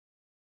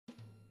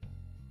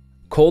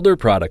Colder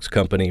Products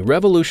Company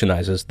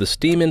revolutionizes the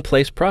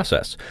steam-in-place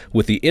process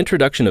with the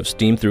introduction of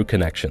Steam-Thru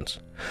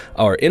connections.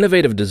 Our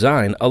innovative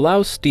design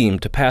allows steam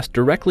to pass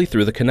directly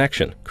through the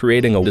connection,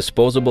 creating a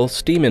disposable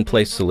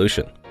steam-in-place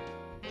solution.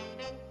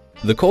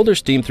 The Colder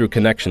Steam-Thru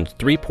connection's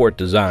 3-port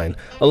design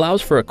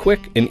allows for a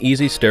quick and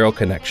easy sterile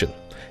connection.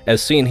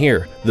 As seen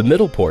here, the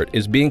middle port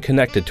is being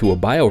connected to a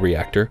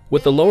bioreactor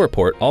with the lower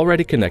port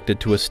already connected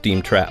to a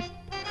steam trap.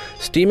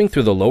 Steaming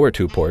through the lower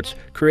 2 ports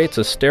creates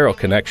a sterile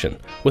connection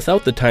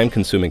without the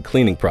time-consuming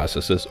cleaning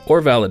processes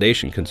or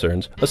validation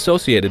concerns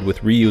associated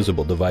with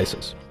reusable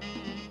devices.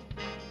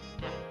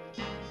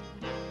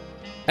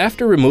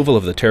 After removal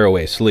of the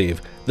tearaway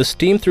sleeve, the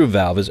Steam-Thru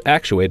valve is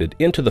actuated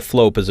into the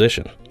flow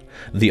position.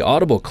 The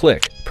audible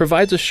click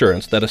provides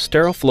assurance that a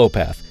sterile flow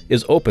path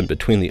is open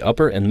between the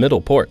upper and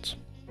middle ports.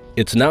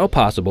 It's now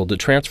possible to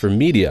transfer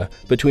media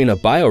between a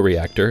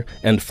bioreactor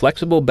and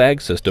flexible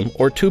bag system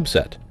or tube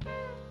set.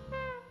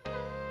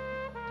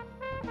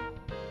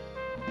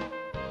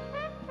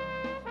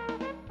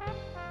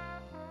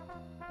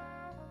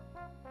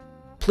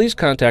 Please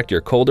contact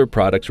your Colder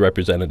Products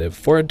representative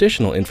for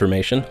additional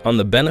information on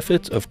the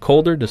benefits of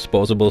Colder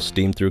disposable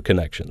Steam-Thru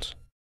connections.